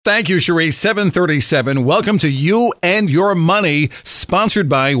Thank you, Cherie. 737. Welcome to You and Your Money, sponsored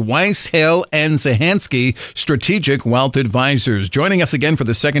by Weiss, Hale and Zahansky, Strategic Wealth Advisors. Joining us again for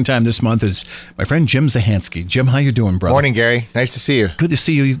the second time this month is my friend Jim Zahansky. Jim, how you doing, brother? Morning, Gary. Nice to see you. Good to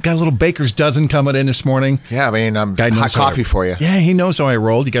see you. You got a little baker's dozen coming in this morning. Yeah, I mean, hot coffee for you. Yeah, he knows how I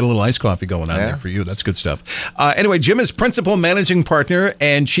rolled. You got a little iced coffee going on there for you. That's good stuff. Anyway, Jim is Principal Managing Partner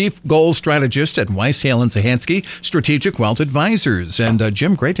and Chief Goal Strategist at Weiss, Hale and Zahansky, Strategic Wealth Advisors. And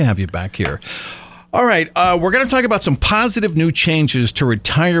Jim, great to have you back here. All right, we're going to talk about some positive new changes to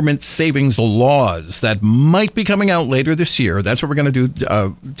retirement savings laws that might be coming out later this year. That's what we're going to do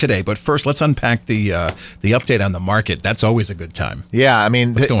today. But first, let's unpack the update on the market. That's always a good time. Yeah, I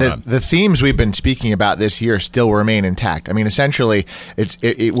mean, the themes we've been speaking about this year still remain intact. I mean, essentially, it's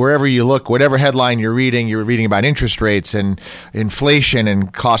wherever you look, whatever headline you're reading about interest rates and inflation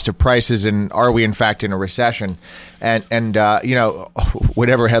and cost of prices, and are we in fact in a recession? And you know,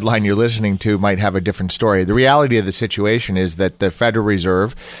 whatever headline you're listening to might have a different story. The reality of the situation is that the Federal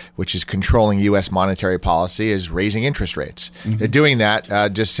Reserve, which is controlling U.S. monetary policy, is raising interest rates. Mm-hmm. They're doing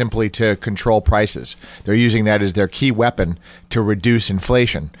that just simply to control prices. They're using that as their key weapon to reduce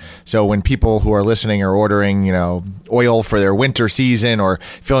inflation. So when people who are listening are ordering, you know, oil for their winter season or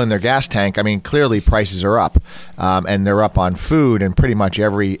filling their gas tank, I mean, clearly prices are up, and they're up on food and pretty much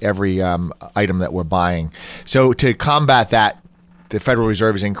every item that we're buying. So to combat that, the Federal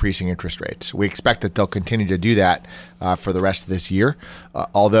Reserve is increasing interest rates. We expect that they'll continue to do that for the rest of this year,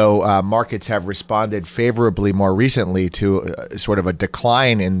 although markets have responded favorably more recently to sort of a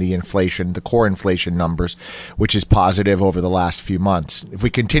decline in the inflation, the core inflation numbers, which is positive over the last few months. If we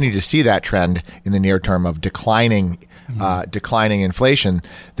continue to see that trend in the near term of declining inflation,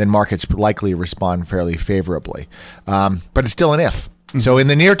 then markets likely respond fairly favorably. But it's still an if. So in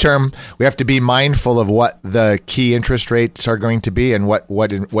the near term, we have to be mindful of what the key interest rates are going to be and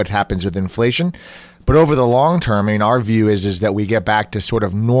what happens with inflation. But over the long term, I mean, our view is that we get back to sort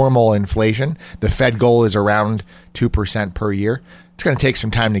of normal inflation. The Fed goal is around 2% per year. It's going to take some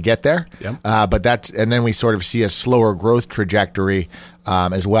time to get there, and then we sort of see a slower growth trajectory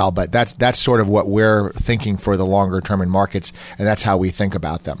as well. But that's sort of what we're thinking for the longer term in markets, and that's how we think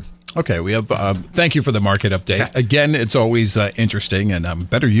about them. Okay, we have. Thank you for the market update. Again, it's always interesting, and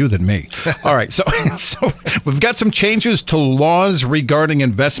better you than me. All right, so we've got some changes to laws regarding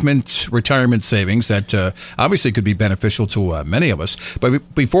investment retirement savings that obviously could be beneficial to many of us.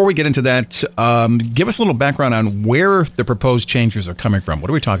 But before we get into that, give us a little background on where the proposed changes are coming from. What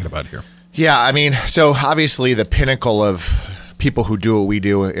are we talking about here? Yeah, I mean, so obviously the pinnacle of people who do what we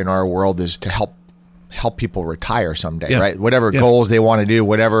do in our world is to help people retire someday, right? Whatever goals they want to do,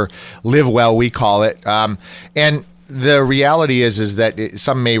 whatever live well, we call it. And the reality is that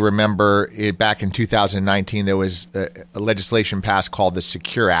some may remember back in 2019, there was a legislation passed called the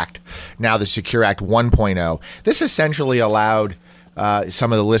Secure Act, now the Secure Act 1.0. This essentially allowed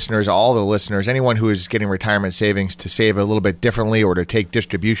some of the listeners, all the listeners, anyone who is getting retirement savings to save a little bit differently or to take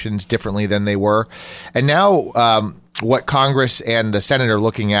distributions differently than they were. And now what Congress and the Senate are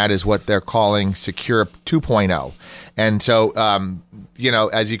looking at is what they're calling Secure 2.0. And so, you know,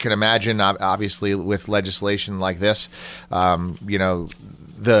 as you can imagine, obviously with legislation like this, you know,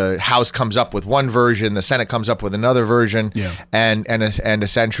 the House comes up with one version, the Senate comes up with another version, and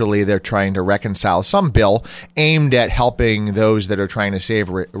essentially they're trying to reconcile some bill aimed at helping those that are trying to save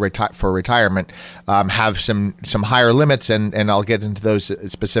for retirement have some higher limits, and I'll get into those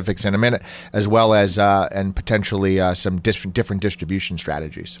specifics in a minute, as well as and potentially some different distribution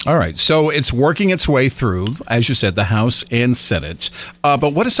strategies. All right, so it's working its way through, as you said, the House and Senate.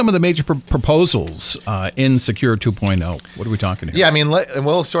 But what are some of the major proposals in Secure 2.0? What are we talking here? Yeah, I mean,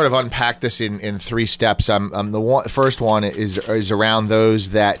 we'll sort of unpack this in three steps. The first one is around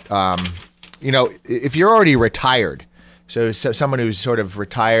those that, you know, if you're already retired, so someone who's sort of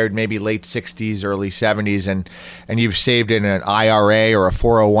retired, maybe late 60s, early 70s, and you've saved in an IRA or a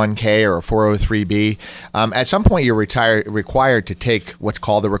 401k or a 403b, at some point you're required to take what's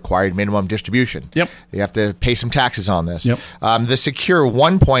called the required minimum distribution. Yep. You have to pay some taxes on this. Yep. The Secure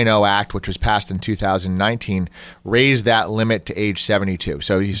 1.0 Act, which was passed in 2019, raised that limit to age 72.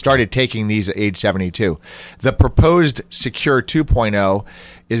 So you started taking these at age 72. The proposed Secure 2.0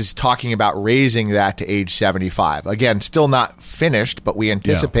 is talking about raising that to age 75. Again, still not finished, but we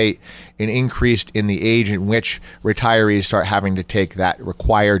anticipate an increase in the age in which retirees start having to take that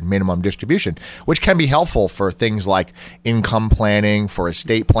required minimum distribution, which can be helpful for things like income planning, for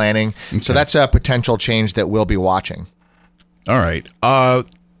estate planning. Okay. So that's a potential change that we'll be watching. All right.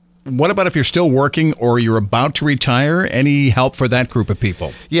 what about if you're still working or you're about to retire? Any help for that group of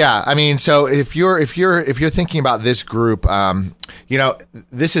people? Yeah, I mean, so if you're thinking about this group,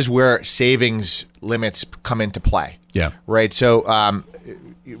 this is where savings limits come into play. Yeah. Right. So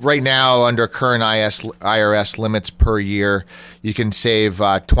right now, under current IRS limits per year, you can save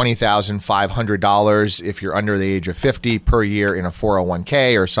 $20,500 if you're under the age of 50 per year in a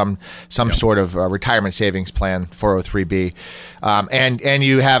 401k or some sort of retirement savings plan, 403b, and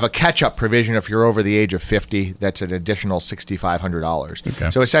you have a catch-up provision if you're over the age of 50. That's an additional $6,500.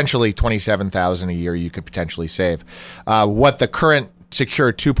 Okay. So essentially, $27,000 a year you could potentially save. What the current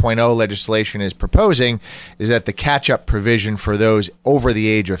Secure 2.0 legislation is proposing is that the catch-up provision for those over the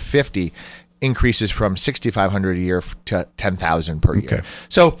age of 50 increases from $6,500 a year to $10,000 per year.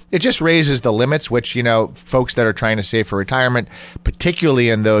 So it just raises the limits, which, folks that are trying to save for retirement, particularly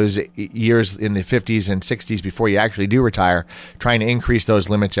in those years in the 50s and 60s before you actually do retire, trying to increase those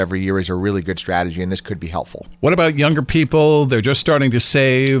limits every year is a really good strategy, and this could be helpful. What about younger people? They're just starting to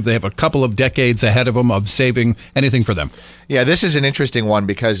save. They have a couple of decades ahead of them of saving. Anything for them? Yeah, this is an interesting one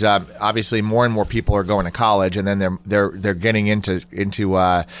because obviously more and more people are going to college, and then they're getting into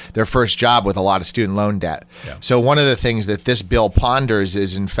their first job with a lot of student loan debt. Yeah. So one of the things that this bill ponders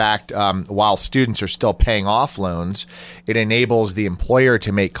is, in fact, while students are still paying off loans, it enables the employer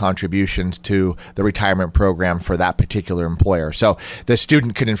to make contributions to the retirement program for that particular employer. So the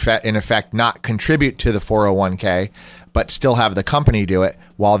student could, in effect, not contribute to the 401k, but still have the company do it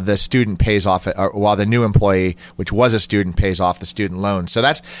while the student pays off, or while the new employee, which was a student, pays off the student loan. So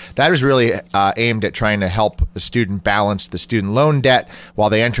that is really aimed at trying to help the student balance the student loan debt while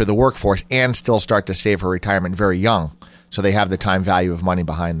they enter the workforce and still start to save for retirement very young, so they have the time value of money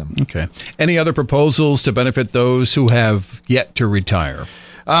behind them. Okay. Any other proposals to benefit those who have yet to retire?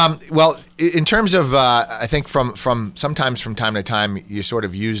 Well, in terms of, I think sometimes from time to time, you sort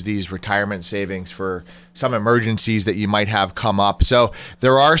of use these retirement savings for some emergencies that you might have come up. So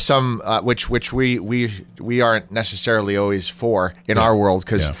there are some which we aren't necessarily always for in our world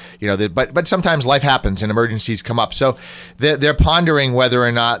because but sometimes life happens and emergencies come up. So they're pondering whether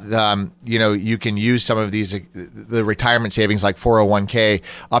or not you can use some of these the retirement savings like 401k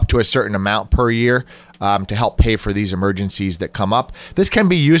up to a certain amount per year to help pay for these emergencies that come up. This can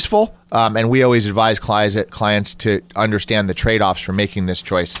be useful. And we always advise clients to understand the trade-offs for making this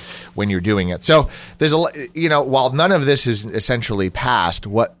choice when you're doing it. So there's while none of this is essentially passed,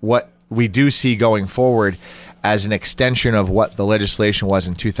 what we do see going forward as an extension of what the legislation was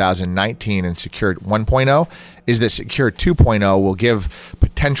in 2019 and Secure 1.0 is that Secure 2.0 will give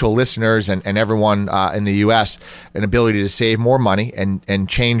potential listeners and everyone in the U.S. an ability to save more money and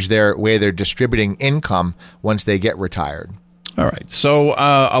change their way they're distributing income once they get retired. All right. So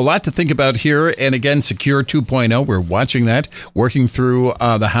a lot to think about here. And again, Secure 2.0, we're watching that, working through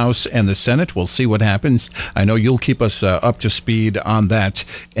the House and the Senate. We'll see what happens. I know you'll keep us up to speed on that.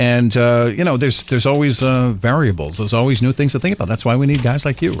 And, there's always variables. There's always new things to think about. That's why we need guys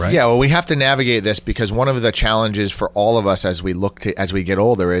like you, right? Yeah, well, we have to navigate this because one of the challenges for all of us as we get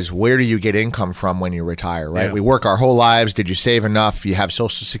older is where do you get income from when you retire, right? Yeah. We work our whole lives. Did you save enough? You have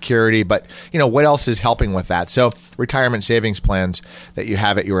Social Security, but, what else is helping with that? So retirement savings plans that you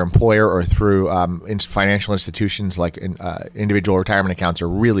have at your employer or through financial institutions like individual retirement accounts are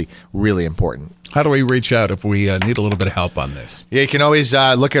really, really important. How do we reach out if we need a little bit of help on this? Yeah, you can always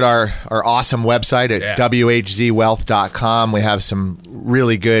look at our awesome website at whzwealth.com. We have some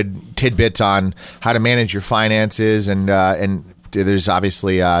really good tidbits on how to manage your finances and there's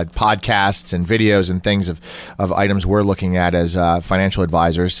obviously podcasts and videos and things of items we're looking at as financial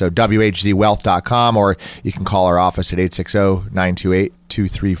advisors. So whzwealth.com, or you can call our office at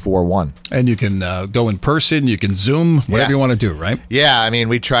 860-928-2341. And you can go in person, you can Zoom, whatever you want to do, right? Yeah, I mean,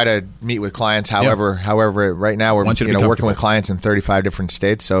 we try to meet with clients however right now we're working with clients in 35 different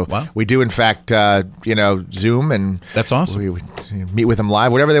states. So we do, in fact, Zoom, and that's awesome. We meet with them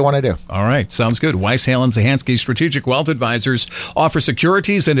live, whatever they want to do. All right, sounds good. Weiss Hallen Zahansky Strategic Wealth Advisors offer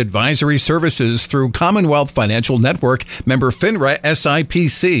securities and advisory services through Commonwealth Financial Network, member FINRA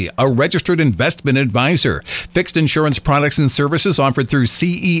SIPC, a registered investment advisor. Fixed insurance products and services offered through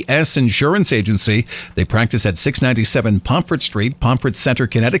CES Insurance Agency. They practice at 697 Pomfret Street, Pomfret Center,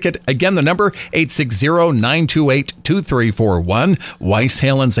 Connecticut. Again, the number 860-928-2341. Weiss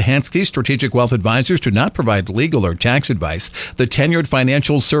Hallen Zahansky Strategic Wealth Advisors do not provide legal or tax advice. The tenured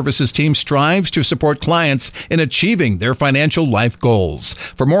financial services team strives to support clients in achieving their financial life goals.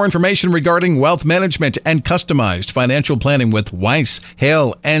 For more information regarding wealth management and customized financial planning with Weiss,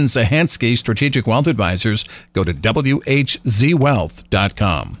 Hale, and Zahansky Strategic Wealth Advisors, go to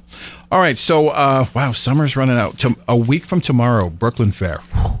whzwealth.com. All right, so, summer's running out. A week from tomorrow, Brooklyn Fair.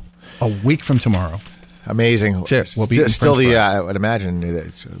 A week from tomorrow. Amazing. That's it. We'll be still I would imagine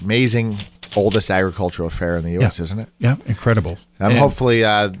it's amazing. Oldest agricultural fair in the U.S., isn't it? Yeah, incredible. Hopefully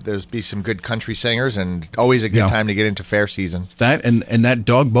there's be some good country singers, and always a good time to get into fair season. That and that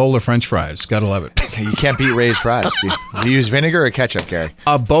dog bowl of French fries. Gotta love it. You can't beat Ray's fries. Do you use vinegar or ketchup, Gary?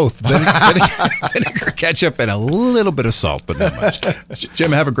 Both. Vinegar, ketchup, and a little bit of salt, but not much.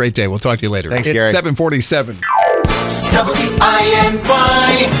 Jim, have a great day. We'll talk to you later. Thanks, It's Gary. 7:47. WINY